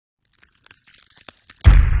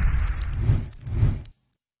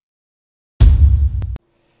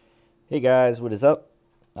Hey guys, what is up?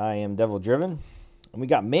 I am Devil Driven, and we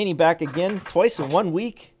got Manny back again, twice in 1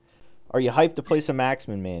 week. Are you hyped to play some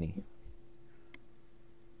Axemen, Manny?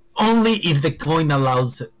 Only if the coin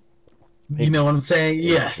allows it. You know what I'm saying?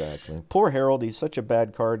 Yes. Exactly. Poor Harald, he's such a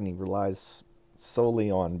bad card, and he relies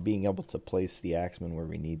solely on being able to place the Axemen where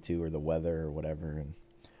we need to, or the weather, or whatever. And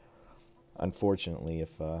unfortunately,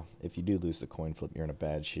 if you do lose the coin flip, you're in a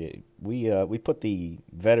bad shape. We put the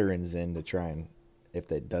veterans in to try and, if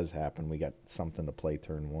that does happen, we got something to play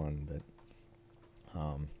turn one, but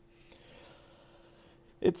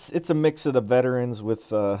it's a mix of the veterans with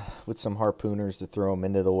some harpooners to throw them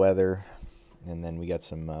into the weather, and then we got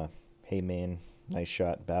some Heymaey, nice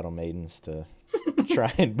shot battle maidens to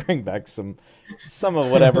try and bring back some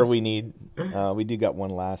of whatever we need. We do got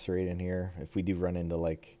one lacerate in here. If we do run into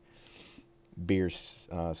like Beer's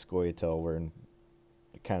Scoia'tael, we're in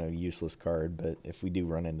a kind of useless card, but if we do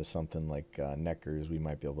run into something like Neckers, we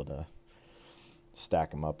might be able to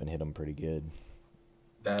stack them up and hit them pretty good.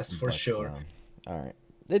 That's for sure. All right.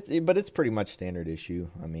 But it's pretty much standard issue.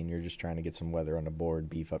 I mean, you're just trying to get some weather on the board,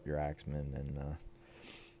 beef up your axemen, and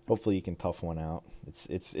hopefully you can tough one out.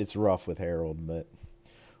 It's rough with Harald, but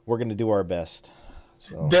we're gonna do our best.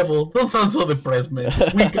 So. Devil, don't sound so depressed, man.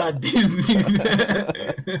 We got this.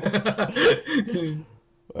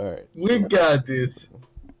 All right. We got this.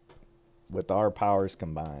 With our powers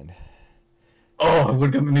combined. Oh, we're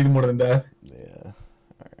gonna need more than that. Yeah. All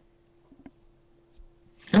right.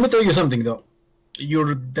 Let me tell you something though.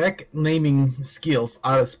 Your deck naming skills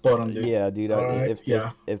are spot on, dude. Yeah, dude. Right?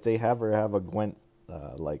 If they ever have a Gwent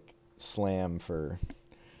like slam for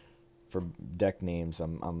deck names,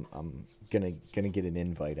 I'm gonna get an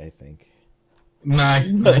invite, I think.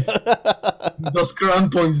 Nice. Those crown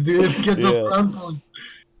points, dude. Get those crown points.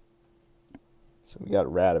 So we got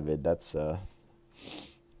Radovid. That's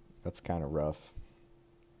kind of rough.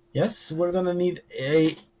 Yes, we're gonna need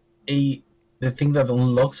the thing that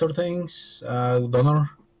unlocks our things. Donor.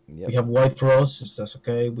 Yep. We have White Frost. That's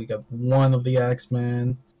okay. We got one of the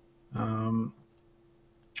Axemen. One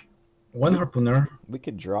harpooner. We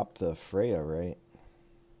could drop the Freya, right?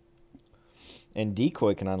 And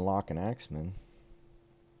Decoy can unlock an Axeman.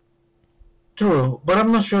 True, but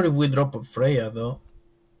I'm not sure if we drop a Freya though.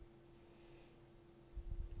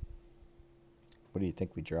 What do you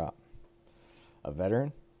think we drop? A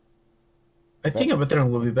veteran? I think a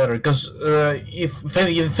veteran would be better because if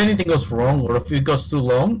anything goes wrong or if it goes too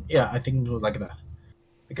long, yeah, I think we would like that.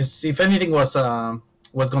 Because if anything was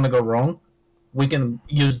gonna go wrong, we can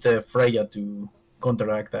use the Freya to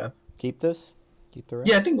counteract that. Keep this? Keep the rest?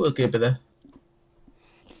 Yeah, I think we'll keep it there.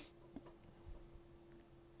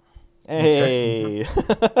 Hey!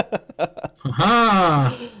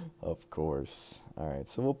 Okay. Of course. Alright,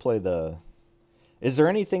 so we'll play the... Is there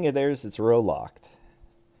anything of theirs that's row-locked?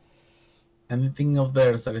 Anything of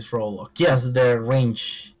theirs that is row-locked? Yes, their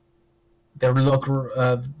range. Their lock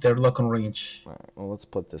on range. Alright, well let's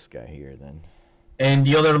put this guy here then. And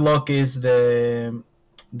the other lock is the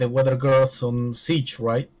Weather Girls on Siege,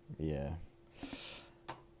 right? Yeah.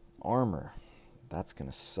 Armor. That's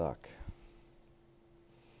gonna suck.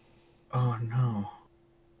 Oh no.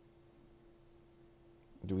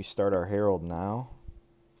 Do we start our Herald now?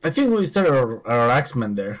 I think we start our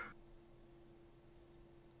Axemen there.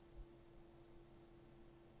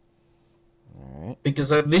 Alright. Because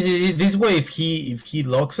this way, if he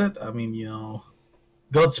locks it, I mean, you know,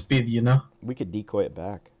 Godspeed, you know. We could decoy it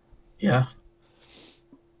back. Yeah.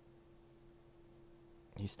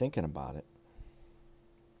 He's thinking about it.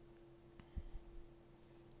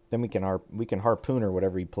 Then we can harpoon or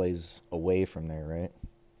whatever he plays away from there, right?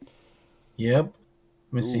 Yep.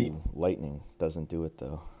 Let me see. Lightning doesn't do it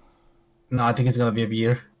though. No, I think it's gonna be a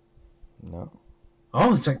beer. No.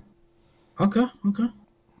 Oh, it's like okay.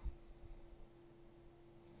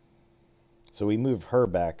 So we move her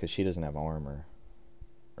back because she doesn't have armor,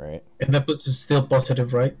 right? And that puts us still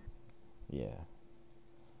positive, right? Yeah.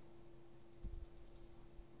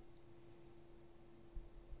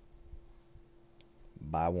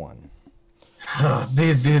 By one.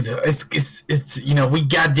 Dude, it's you know, we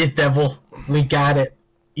got this, Devil. We got it.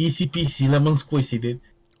 Easy peasy, lemon squeezy, dude.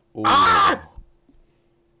 Ooh. Ah!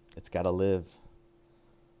 It's gotta live.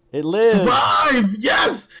 It lives. Survive!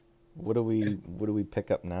 Yes. What do we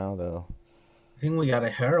pick up now though? I think we got a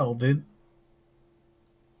Herald, dude.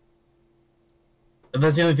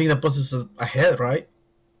 That's the only thing that puts us ahead, right?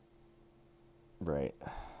 Right.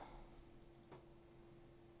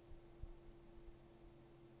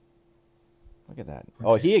 Look at that. Okay.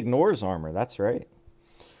 Oh, he ignores armor. That's right.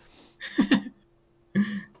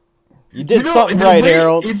 You did something right,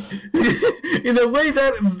 Harold. In a way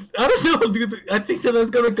that I don't know, dude. I think that's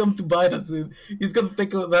gonna come to bite us. Dude. He's gonna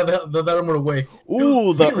take that armor away.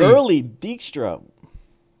 Ooh, Dude, the really? early Dijkstra.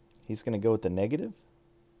 He's gonna go with the negative.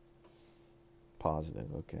 Positive.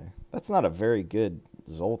 Okay, that's not a very good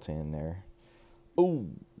Zoltan there. Ooh,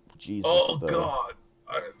 Jesus. Oh though. God.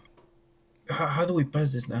 How do we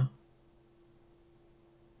pass this now?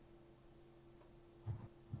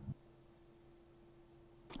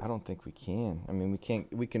 I don't think we can. I mean, we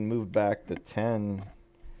can't. We can move back the 10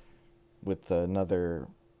 with another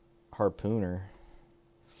harpooner.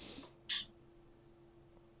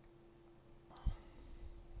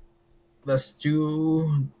 Let's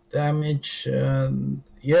do damage.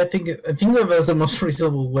 Yeah, I think that's the most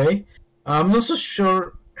reasonable way. I'm not so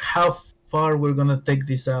sure how far we're gonna take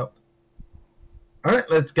this out. All right,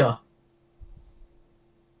 let's go.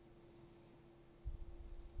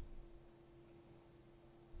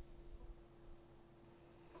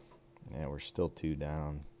 Yeah, we're still 2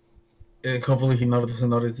 down. Hopefully he doesn't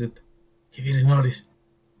notice it. He didn't notice.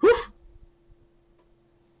 Whew!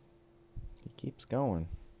 He keeps going.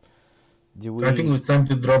 Do we? I think it was time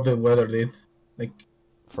to drop the weather, dude. Like,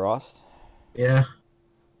 Frost? yeah.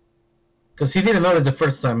 Because he didn't notice the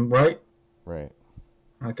first time, right? Right.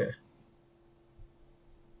 Okay.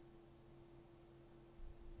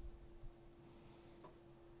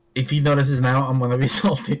 If he notices now, I'm gonna be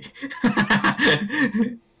salty.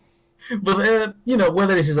 But you know,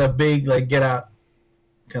 weather is a big like get out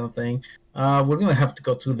kind of thing. We're gonna have to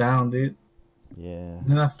go 2 down, dude. Yeah. And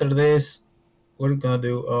then after this, what are we gonna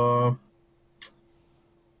do?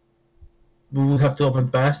 We will have to open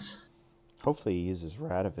pass. Hopefully he uses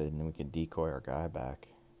Radovid and we can decoy our guy back.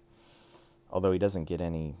 Although he doesn't get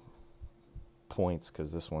any points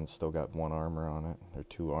because this one's still got 1 armor on it. Or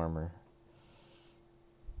 2 armor.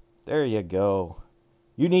 There you go.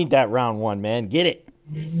 You need that round 1, man. Get it.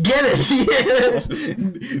 Get it! Yeah!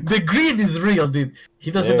 The greed is real, dude.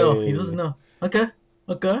 He doesn't know. He doesn't know. Okay.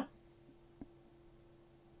 Okay.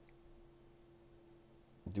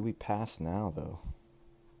 Do we pass now, though?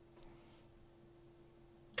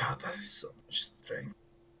 God, that is so much strength.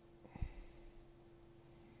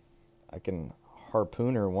 I can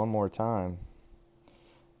harpooner 1 more time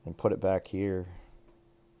and put it back here.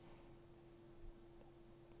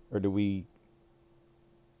 Or do we?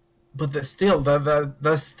 But that's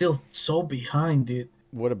still so behind, dude.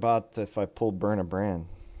 What about if I pull Burn a Brand?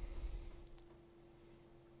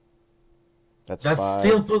 That 5.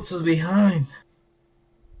 Still puts us behind.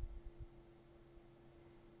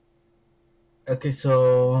 Okay,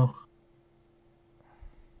 so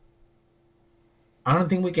I don't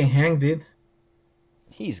think we can hang, dude.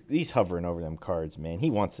 He's hovering over them cards, man. He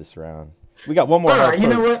wants this round. We got 1 more. Alright, you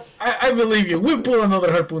know what? I believe you. We'll pull another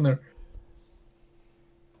harpooner.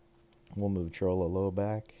 We'll move Trollolo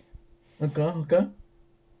back. Okay, okay.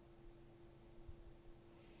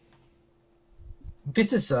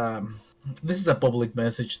 This is a public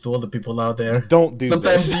message to all the people out there. Don't do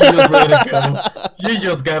Sometimes this. you just let it go. You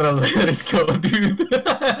just gotta let it go, dude.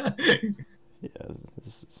 Yeah,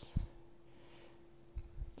 this is...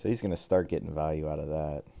 So he's gonna start getting value out of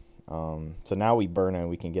that. So now we burn and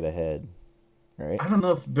we can get ahead, right? I don't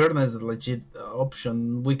know if burn is a legit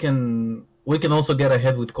option. We can also get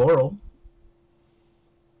ahead with Coral.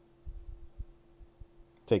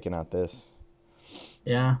 Taking out this.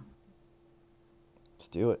 Yeah. Let's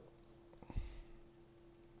do it.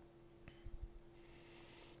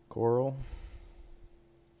 Coral.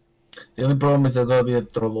 The only problem is there's gonna be a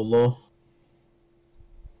Trollolo.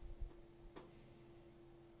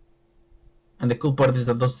 And the cool part is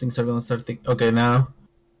that those things are gonna start thinking, okay, now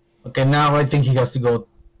I think he has to go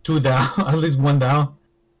 2 down, at least 1 down.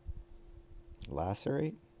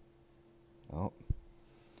 Lacerate? Oh.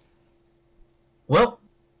 Well,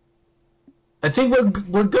 I think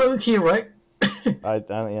we're good here, right? I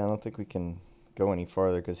don't think we can go any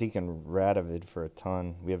farther because he can Radovid for a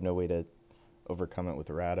ton. We have no way to overcome it with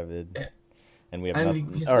Radovid. Yeah. And we have I nothing.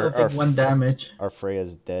 think he's gonna take 1 damage. Our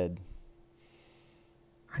Freya's dead.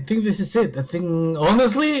 I think this is it. I think,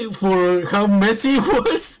 honestly, for how messy it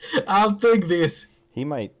was, I'll take this. He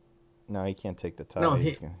might. No, he can't take the tie. No, no,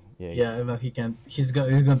 he can't. He's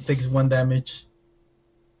gonna take 1 damage.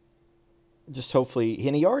 Just hopefully,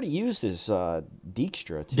 and he already used his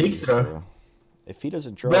Dijkstra too. Dijkstra. So if he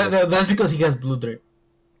doesn't draw, That's because he has Blue Drip.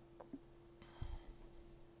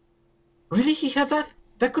 Really, he had that?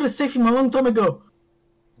 That could have saved him a long time ago.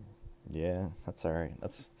 Yeah, that's all right.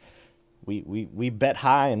 That's we bet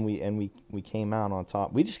high and we came out on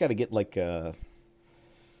top. We just got to get like a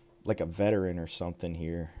veteran or something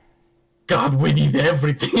here. God, we need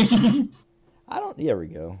everything. There we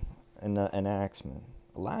go. and an axemen.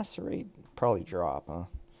 Lacerate probably drop, huh?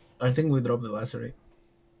 I think we dropped the lacerate.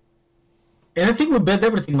 And I think we bet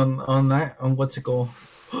everything on what's it called?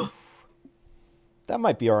 That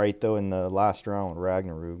might be alright though in the last round with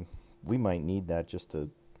Ragnarok. We might need that just to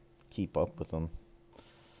keep up with them.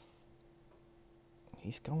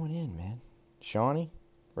 He's going in, man. Shawnee,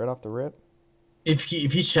 right off the rip. If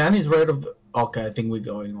he's Shani's right of the... Okay, I think we're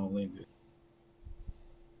going all in.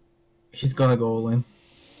 He's gonna go all in.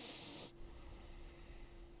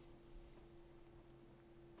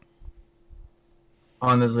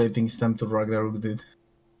 Honestly, I think it's time to Ragnarok, dude.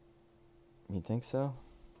 You think so?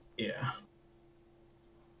 Yeah.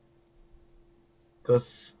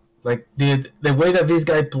 Because, like, the way that this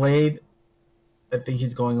guy played, I think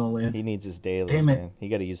he's going all in. He needs his dailies, Damn it. man. He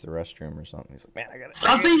got to use the restroom or something. He's like, man, I got to...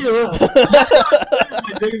 I'll think you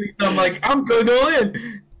I'm like, I'm going all in.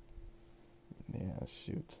 Yeah,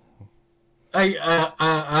 shoot. I've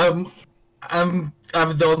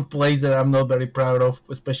done plays that I'm not very proud of,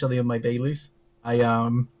 especially on my dailies. I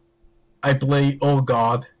play Oh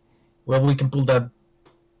God. Well, we can pull that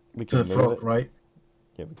to the front, right?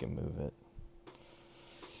 Yeah, we can move it.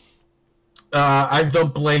 I've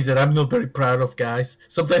done plays that I'm not very proud of, guys.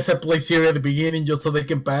 Sometimes I play Siri at the beginning just so they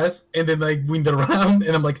can pass, and then I win the round,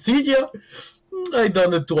 and I'm like, see ya. I've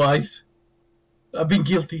done it twice. I've been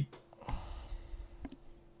guilty.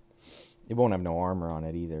 It won't have no armor on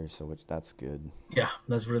it either, so that's good. Yeah,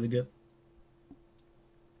 that's really good.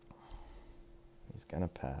 He's gonna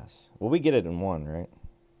pass. Well, we get it in one, right?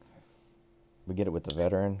 We get it with the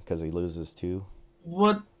veteran because he loses two.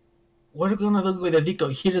 What are we gonna do with the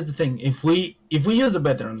decoy? Here's the thing: if we use the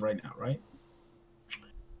veteran right now, right?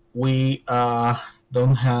 We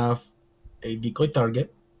don't have a decoy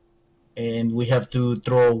target, and we have to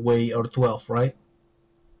throw away our 12, right?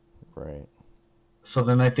 Right. So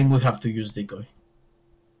then I think we have to use decoy.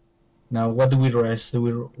 Now, what do we rest?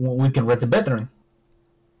 We can rest the veteran.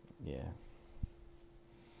 Yeah.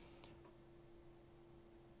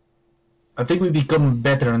 I think we become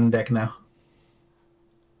veteran deck now.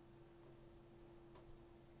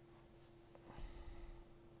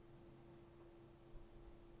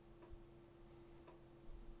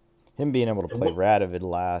 Him being able to play Radovid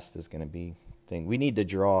last is going to be thing. We need to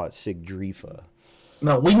draw Sigdrifa.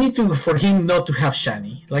 No, we need for him not to have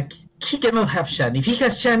Shani. Like, he cannot have Shani. If he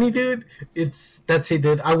has Shani, dude, that's it,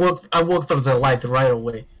 dude. I walk towards the light right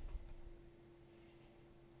away.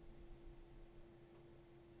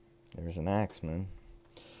 There's an axeman.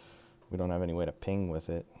 We don't have any way to ping with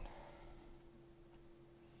it.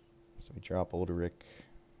 So we drop Olderic,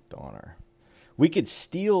 Donner. We could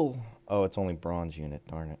steal... Oh, it's only bronze unit,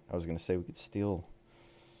 darn it. I was going to say we could steal...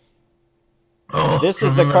 Oh, this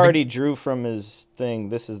is the card he drew from his thing.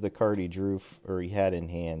 This is the card he drew, or he had in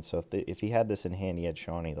hand. So if he had this in hand, he had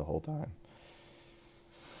Shawnee the whole time.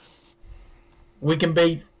 We can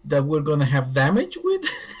bait that we're gonna have damage with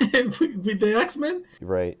with the X-Men.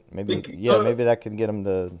 Right? Maybe Like, maybe that can get him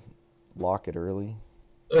to lock it early.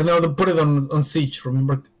 No, to put it on siege.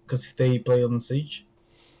 Remember, because they play on siege.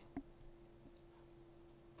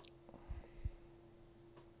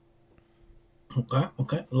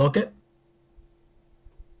 Okay, lock it.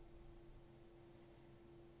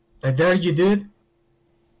 I dare you, dude.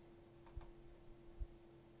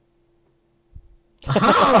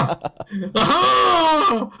 Aha!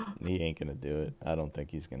 Aha! He ain't gonna do it. I don't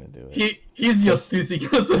think he's gonna do it. He's just teasing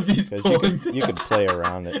us at this point. You could play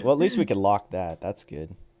around it. Well, at least we could lock that. That's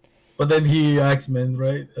good. But then he X-Men,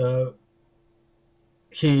 right?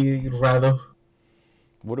 He rather.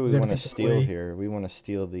 What do we want to steal here? We want to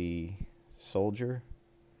steal the soldier.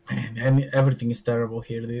 Man, and everything is terrible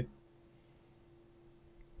here, dude.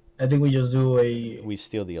 I think we just do a... We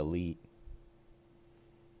steal the elite.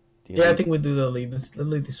 Yeah, I think we do the elite. The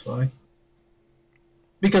elite is fine.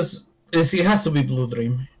 Because it has to be Blue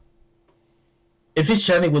Dream. If it's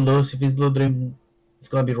Shani, we lose. If it's Blue Dream, it's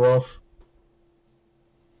gonna be rough.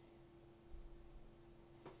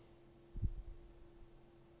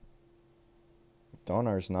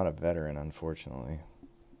 Donar's not a veteran, unfortunately.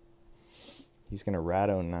 He's gonna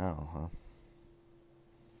Rado now, huh?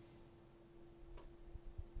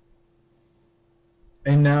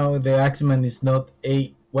 And now the Axeman is not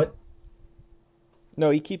a... What? No,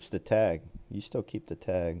 he keeps the tag. You still keep the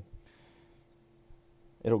tag.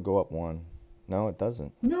 It'll go up one. No, it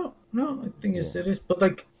doesn't. No, I think it is. But,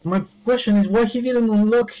 like, my question is why he didn't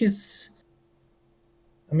unlock his...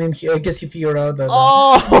 I mean, I guess he figured out that...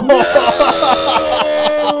 Oh!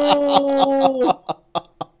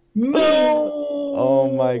 No!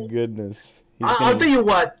 Oh, my goodness. I'll tell you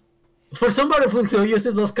what. For somebody who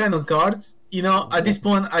uses those kind of cards, you know, at this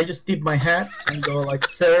point, I just tip my hat and go like,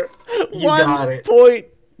 sir, You One got it. point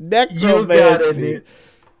You got it, necromancy. dude.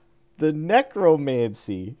 The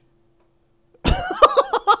necromancy.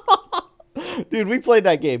 Dude, we played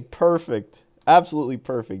that game perfect. Absolutely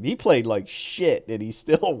perfect. He played like shit and he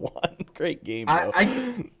still won. Great game, though.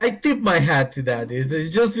 I tip my hat to that, dude.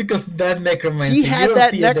 It's just because that necromancy. He You had don't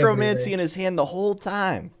that see it every necromancy day. in his hand the whole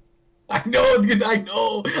time. I know, dude. I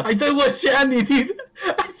know. I thought it was Shandy, dude.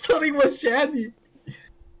 I thought it was Shandy.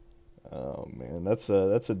 Oh man, that's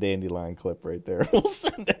a dandelion clip right there. We'll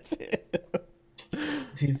send it to him.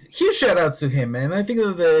 Dude, huge shout outs to him, man. I think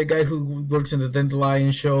that the guy who works in the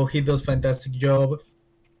Dandelion show, he does fantastic job.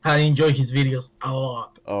 I enjoy his videos a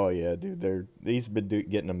lot. Oh yeah, dude, he's been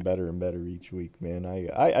getting them better and better each week, man.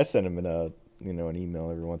 I send him an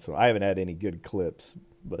email every once in a while. I haven't had any good clips,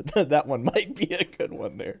 but that one might be a good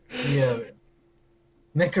one there. Yeah.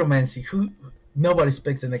 Necromancy. Nobody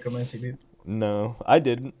speaks the necromancy, dude. No, I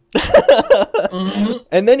didn't. Mm-hmm.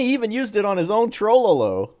 And then he even used it on his own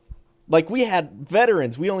Trollolo. Like, we had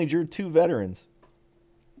veterans. We only drew 2 veterans.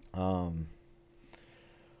 So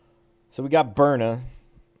we got Berna.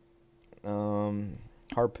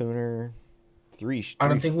 Harpooner. 3. I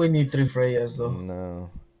don't think we need 3 Freyas, though. No.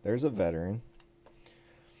 There's a veteran.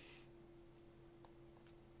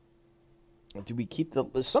 Do we keep the...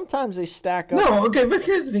 Sometimes they stack up. No, okay, but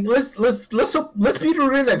here's the thing. Let's be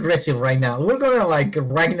really aggressive right now. We're gonna like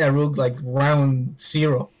Ragnarok like round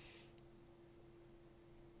 0.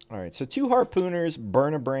 All right, so 2 Harpooners,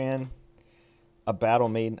 Burnabrand, a Battle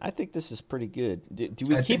Maiden. I think this is pretty good. Do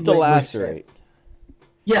we keep the Lacerate?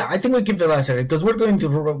 Yeah, I think we keep the Lacerate because we're going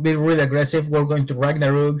to be really aggressive. We're going to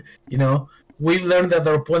Ragnarok. You know, we learned that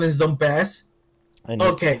our opponents don't pass.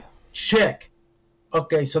 Okay, check.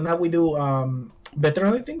 Okay, so now we do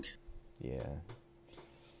veteran, I think. Yeah.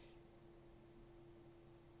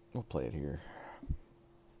 We'll play it here.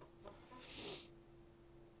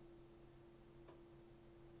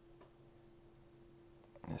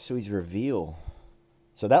 So he's reveal.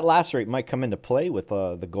 So that Lacerate might come into play with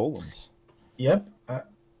the golems. Yep.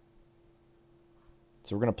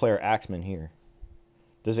 So we're going to play our axemen here.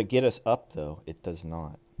 Does it get us up, though? It does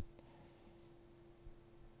not.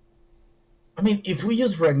 I mean, if we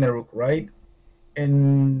use Ragnarok, right?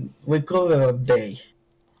 And we call it a day.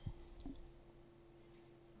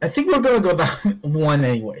 I think we're going to go down 1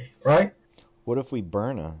 anyway, right? What if we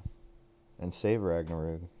burn and save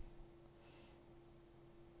Ragnarok?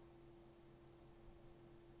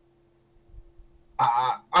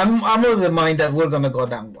 I'm of the mind that we're gonna go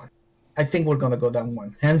down 1. I think we're gonna go down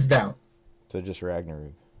 1, hands down. So just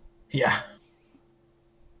Ragnarok. Yeah.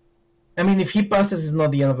 I mean, if he passes, it's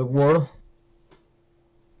not the end of the world.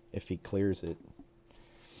 If he clears it.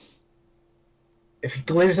 If he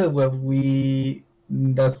clears it, well,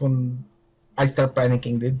 that's when I start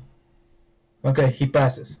panicking, dude. Okay, he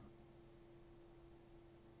passes.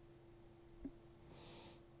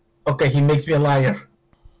 Okay, he makes me a liar.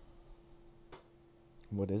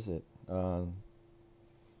 What is it?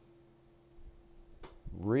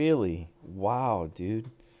 Really? Wow,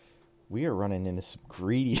 dude. We are running into some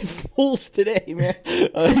greedy fools today, man.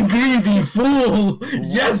 Greedy fool!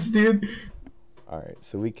 Yes, dude! Alright,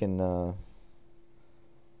 so we can...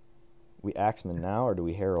 we axemen now, or do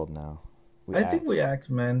we herald now? I think we axe,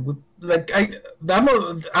 man.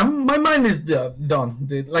 My mind is done,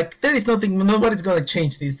 dude. Like, there is nothing, nobody's gonna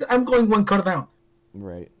change this. I'm going 1 card down.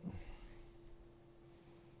 Right.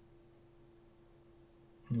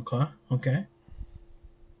 Okay.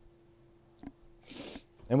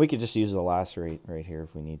 And we could just use the Lacerate right here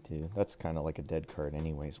if we need to. That's kind of like a dead card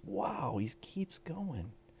anyways. Wow, he keeps going.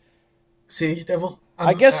 See, Devil?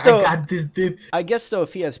 I guess so. I got this, dude. I guess though,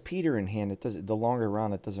 if he has Peter in hand, the longer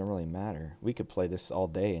round, it doesn't really matter. We could play this all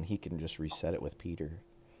day, and he can just reset it with Peter.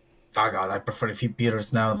 Oh God, I prefer if he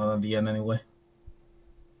Peters now than at the end anyway.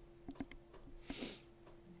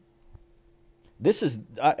 This is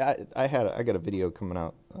I got a video coming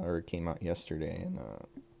out, or it came out yesterday, and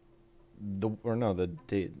the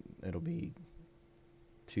date, it'll be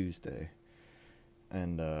Tuesday,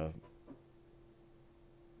 and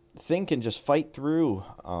thing can just fight through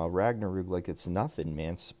Ragnarok like it's nothing,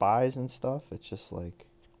 man. Spies and stuff. It's just like,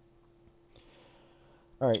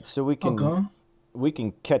 all right. So we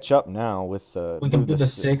can catch up now with we can do the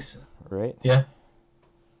 6, right? Yeah.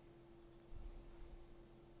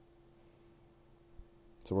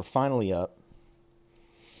 So we're finally up.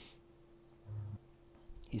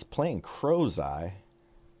 He's playing Crow's Eye.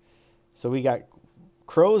 So we got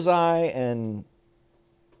Crow's Eye and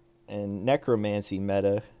Necromancy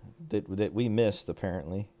meta that we missed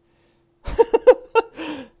apparently.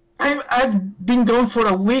 I've been going for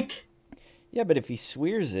a week. Yeah, but if he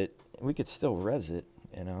swears it, we could still res it.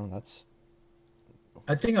 You know, that's...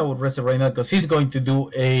 I think I would rest it right now because he's going to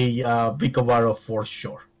do a Vicovaro for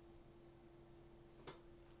sure.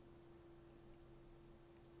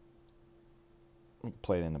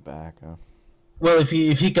 Play it in the back, huh? Well, if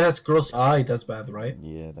he has cross eye, that's bad, right?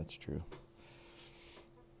 Yeah, that's true.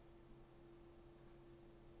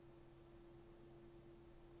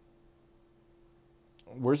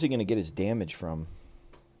 Where's he going to get his damage from?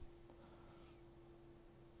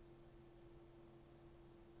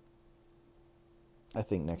 I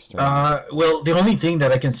think next turn. Well, the only thing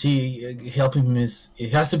that I can see helping him is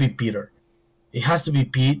it has to be Peter. It has to be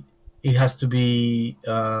Pete. It has to be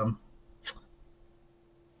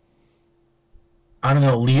I don't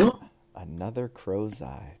know, Leo. Another crow's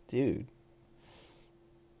eye, dude.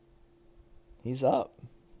 He's up.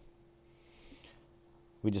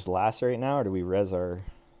 We just lacerate now, or do we res our...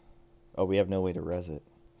 Oh, we have no way to res it.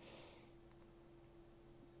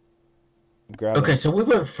 Grab Okay, him. so we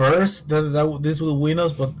went first. This will win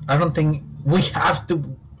us, but I don't think we have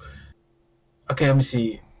to. Okay, let me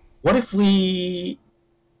see. What if we...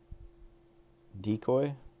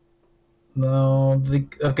 Decoy? No.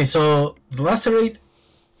 Okay, so the lacerate.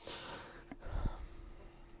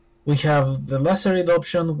 We have the lacerate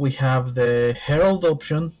option. We have the Herald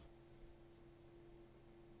option.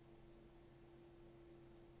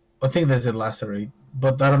 I think there's a lacerate,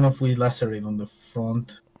 but I don't know if we lacerate on the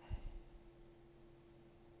front.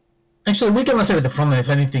 Actually, we can lacerate the front, if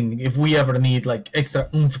anything, if we ever need like extra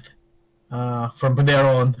oomph. From there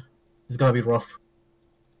on, it's gonna be rough.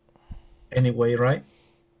 Anyway, right?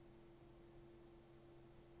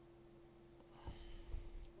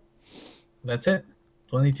 That's it.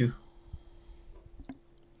 22.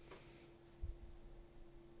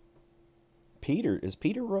 Peter, is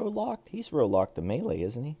Peter row locked? He's row locked to melee,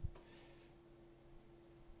 isn't he?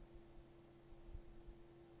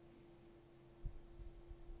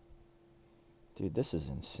 Dude, this is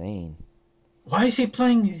insane. Why is he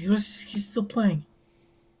playing? He's still playing.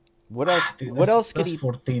 What else? Dude, what else could that's he?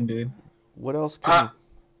 14, dude. What else could he?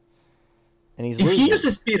 And he's if losing. he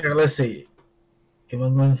uses Peter, let's see.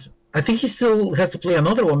 I think he still has to play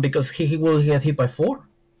another one because he will get hit by 4.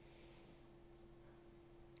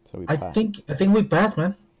 So we I think we passed,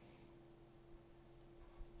 man.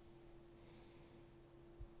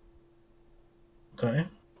 Okay.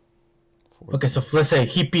 14. Okay, so let's say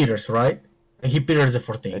he Peters, right? And he Peters at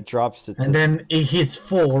 14. It drops to... And then it hits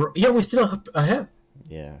 4. Yeah, we still ahead.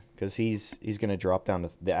 Yeah, because he's gonna drop down to...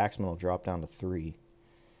 The axemen will drop down to 3.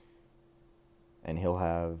 And he'll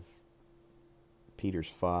have... Peter's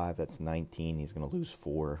 5, that's 19. He's gonna lose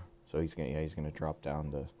 4. So he's gonna drop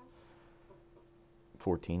down to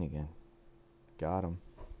 14 again. Got him.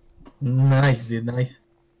 Nice, dude, nice.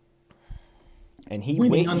 And he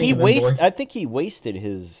I think he wasted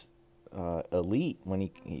his elite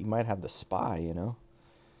when he might have the spy, you know.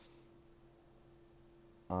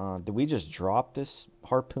 Did we just drop this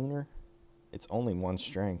harpooner? It's only 1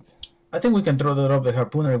 strength. I think we can throw that up the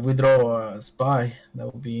harpooner if we draw a spy. That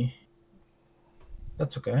would be...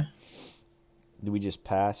 That's okay. Do we just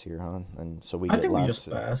pass here, huh? And so we I get think we last just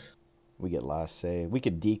pass. We get last say. We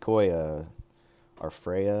could decoy our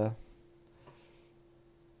Freya.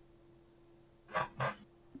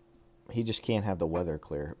 He just can't have the weather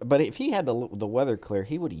clear. But if he had the weather clear,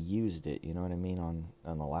 he would have used it, you know what I mean, on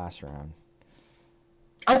the last round.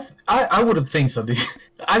 I wouldn't think so, dude.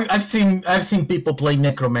 I've seen people play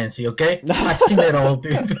necromancy, okay? I've seen it all,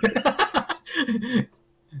 dude.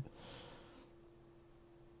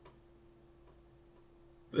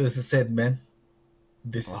 This is it, man.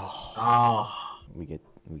 This is We get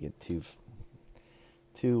two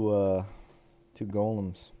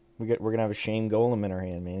golems. We're gonna have a shame golem in our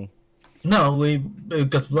hand, Manny. No,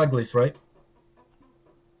 because blacklist, right?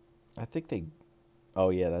 I think they...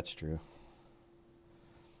 Oh yeah, that's true.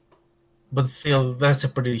 But still, that's a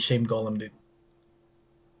pretty shame golem, dude.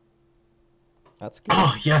 That's good.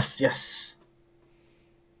 Oh yes.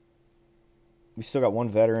 We still got 1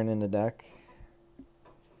 veteran in the deck.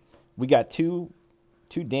 We got two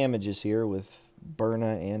damages here with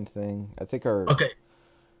Berna and thing. I think our... Okay.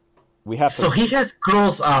 We have to... So he has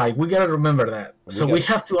cross eye. We gotta remember that. We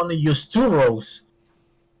have to only use 2 rows.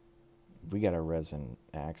 We gotta resin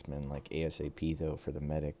axemen like ASAP though for the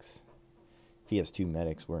medics. If he has 2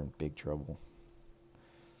 medics, we're in big trouble.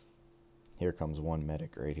 Here comes 1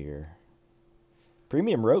 medic right here.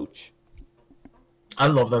 Premium Roach. I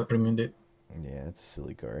love that premium, dude. Yeah, it's a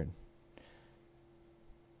silly card.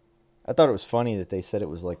 I thought it was funny that they said it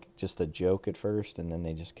was like just a joke at first, and then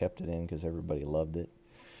they just kept it in because everybody loved it.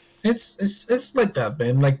 It's like that,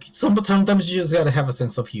 man. Like sometimes you just gotta have a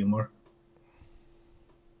sense of humor.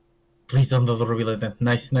 Please don't reveal it then.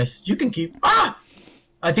 Nice, nice. You can keep. Ah!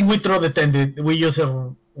 I think we throw the 10, dude. We use it.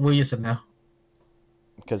 We use it now.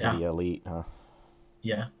 Because of the elite, huh?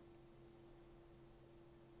 Yeah.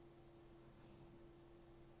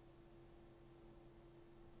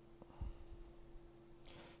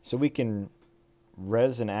 So we can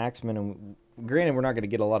res an axeman, and granted, we're not going to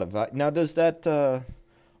get a lot of value. Now, does that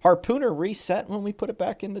harpooner reset when we put it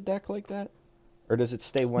back in the deck like that? Or does it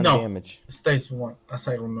stay one damage? It stays one, as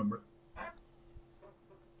I remember.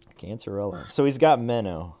 Cancer relevant. So he's got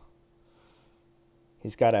Menno.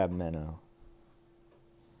 He's got to have Menno.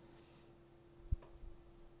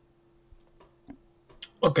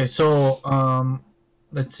 Okay, so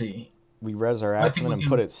let's see. We res our axeman and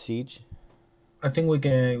put it siege. I think we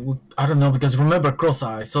can. I don't know, because remember cross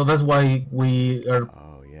eye, so that's why we are.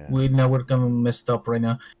 Oh yeah. We know we're kind of messed up right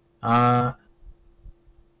now.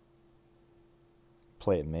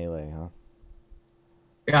 Play it melee, huh?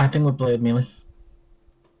 Yeah, I think we play it melee.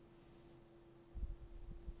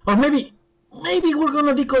 Or maybe we're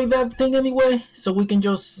gonna decoy that thing anyway, so we can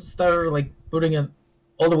just start like putting it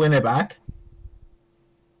all the way in the back.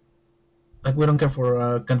 Like we don't care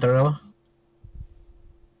for Cantarella.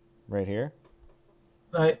 Right here?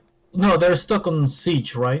 No, they're stuck on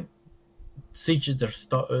siege, right? Siege is their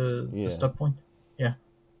yeah. stuck point. Yeah.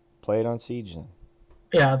 Play it on siege then.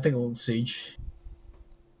 Yeah, I think we'll siege.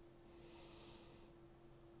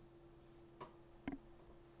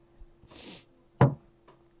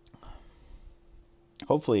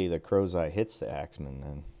 Hopefully the crow's eye hits the axeman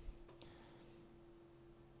then.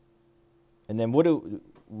 And then what do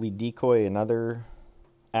we decoy another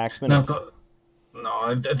axeman? No,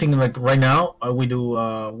 I think like right now we do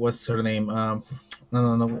what's her name? No.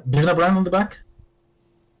 Birna Brand on the back.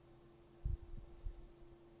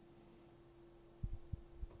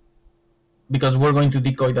 Because we're going to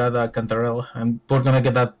decoy that Cantarella, and we're gonna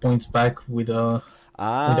get that points back with the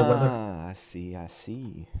weather. I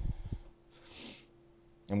see.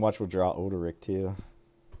 And watch, we'll draw Odoric too.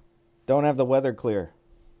 Don't have the weather clear.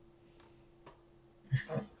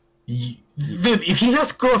 Dude, if he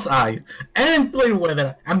has cross eye and player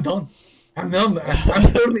weather, I'm done. I'm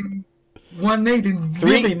turning 1-8 and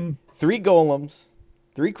living. 3 golems,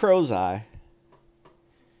 3 crow's eye.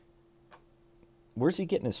 Where's he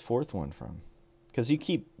getting his 4th one from? Because you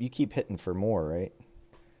keep hitting for more, right?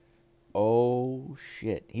 Oh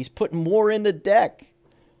shit, he's putting more in the deck.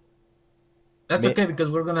 That's okay, because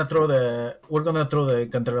we're gonna throw the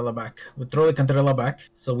Cantarella back. We throw the Cantarella back,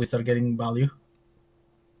 so we start getting value.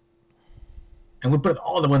 And we put it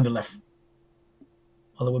all the way on the left.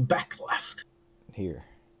 All the way back left. Here.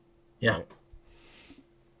 Yeah.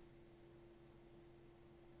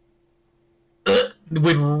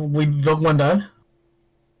 We don't want that.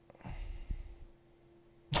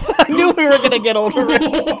 I knew we were going to get Ulrich.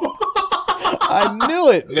 I knew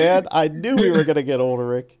it, man. I knew we were going to get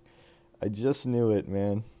Ulrich. I just knew it,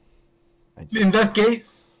 man. In that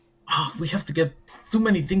case... Oh, we have to get too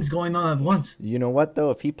many things going on at once. You know what, though?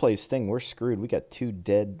 If he plays Thing, we're screwed. We got 2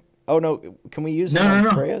 dead... Oh, no. Can we use them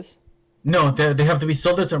on Freya's? No, they have to be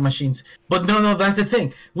soldiers or machines. But no, that's the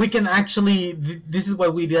thing. We can actually... This is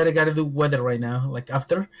what we gotta do weather right now. Like,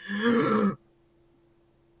 after.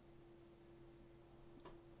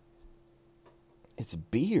 It's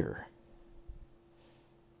beer.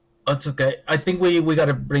 That's okay. I think we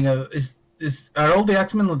gotta bring a... Are all the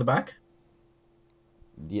axemen on the back?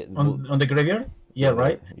 Yeah, on the graveyard? Yeah,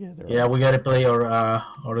 right? Yeah, we gotta play our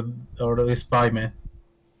the spy, man.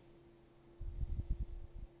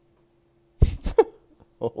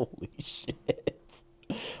 Holy shit.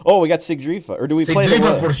 Oh, we got Sigdrifa. Or do we play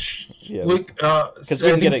Sigdrifa the yeah, because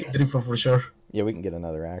we can get Sigdrifa for sure. Yeah, we can get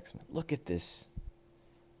another axeman. Look at this.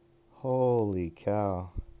 Holy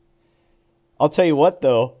cow. I'll tell you what,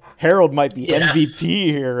 though. Harald might be MVP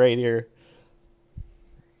here, right here.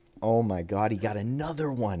 Oh my god, he got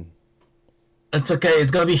another one. It's okay,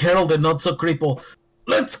 it's gonna be Harald and not so cripple.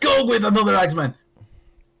 Let's go with another axeman.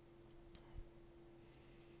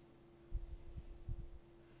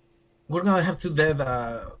 We're gonna have 2 dead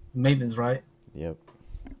maidens, right? Yep.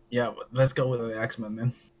 Yeah, but let's go with the axeman,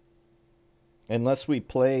 man. Unless we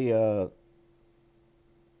play a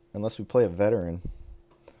veteran.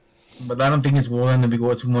 But I don't think it's going to be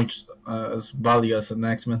worth as much as value as an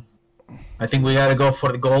axeman. I think we gotta go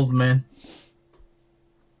for the gold, man.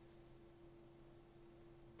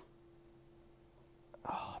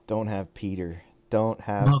 Oh, don't have Peter. Don't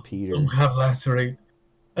have Peter. Don't have Lacerate.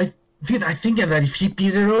 I think that if he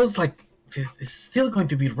Peter us, like, it's still going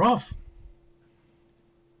to be rough.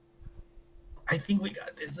 I think we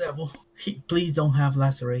got this devil. Please don't have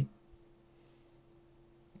Lacerate.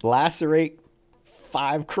 Lacerate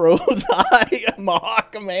 5 crows high.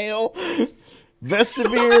 Mahakamail.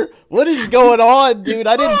 Vesemir. What is going on, dude?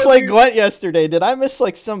 I didn't play Gwent yesterday. Did I miss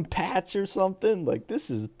like some patch or something? Like, this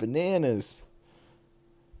is bananas.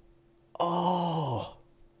 Oh,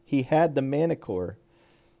 he had the mana core.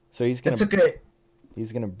 So he's gonna. It's okay.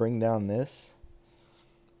 He's gonna bring down this.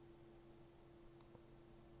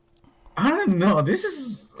 I don't know. This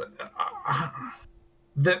is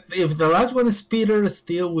if the last one is Peter,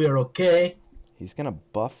 still we're okay. He's gonna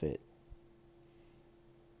buff it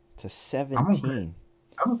to 17.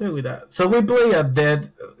 I'm okay with that. So we play a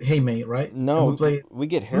dead Heymaey, right? No, we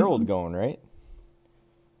get Harald going, right?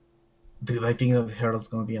 Dude, I think that Herald's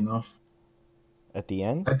gonna be enough. At the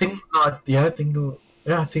end? I think not. Yeah, I think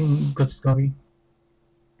because it's gonna be.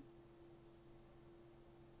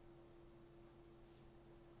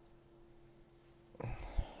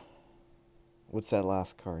 What's that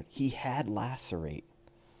last card? He had Lacerate.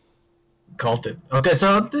 Called it. Okay,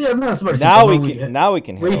 so yeah, I'm not supposed to now we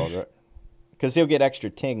can Herald, right? Because he'll get extra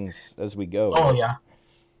tings as we go. Oh right? yeah.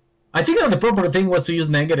 I think that the proper thing was to use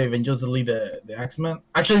negative and just delete the axemen.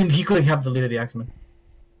 Actually, he couldn't have deleted the axemen.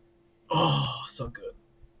 Oh, so good.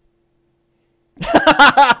 There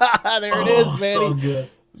it is, man. So good.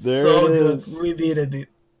 There so it good. is. We did it.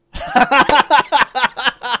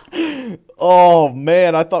 Oh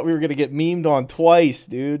man, I thought we were gonna get memed on twice,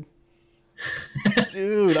 dude.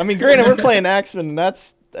 Dude, I mean, granted, we're playing Axemen, and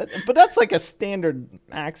but that's like a standard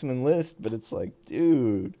Axemen list. But it's like,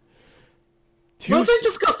 dude. Well, that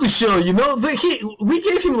just goes to show, you know, we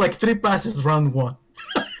gave him like 3 passes round 1.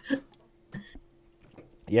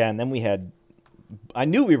 Yeah, and then we had. I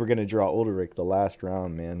knew we were gonna draw Ulrich the last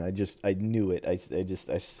round, man. I knew it. I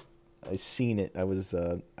seen it. I was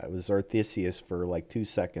Arthesius for like 2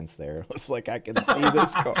 seconds there. I was like, I can see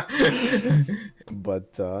this card. But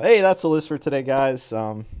hey, that's the list for today, guys.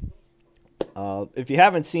 If you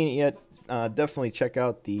haven't seen it yet, definitely check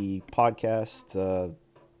out the podcast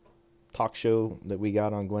talk show that we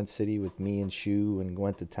got on Gwent City with me and Shu and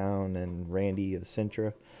Gwent the Town and Randy of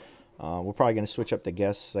Sintra. We're probably going to switch up the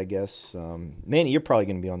guests, I guess. Manny, you're probably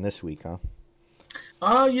going to be on this week, huh?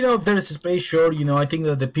 You know, if there's a space, sure. You know, I think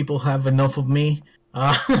that the people have enough of me.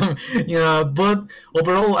 You know, but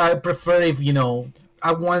overall, I prefer if, you know,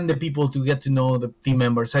 I want the people to get to know the team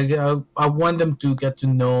members. I want them to get to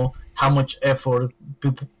know how much effort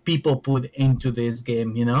people put into this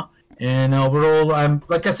game, you know? And overall, I'm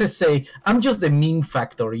like I say, I'm just the meme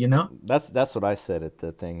factor, you know. That's what I said at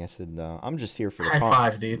the thing. I said I'm just here for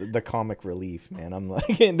the comic relief, man. I'm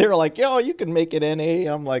like, and they're like, yo, you can make it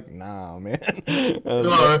NA. I'm like, nah, man. They're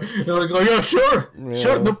like, oh yeah, sure,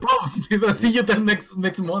 no problem. I'll see you then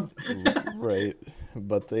next month. Right.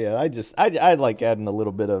 But yeah, I like adding a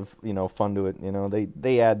little bit of, you know, fun to it. You know,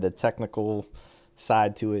 they add the technical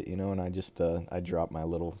side to it, you know, and I just I drop my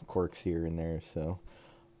little quirks here and there. So.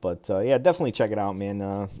 But yeah, definitely check it out, man.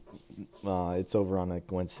 It's over on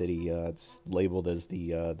Gwent City. It's labeled as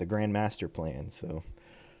the Grand Master Plan, so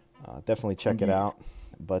definitely check it out.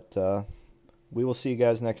 But we will see you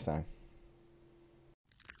guys next time.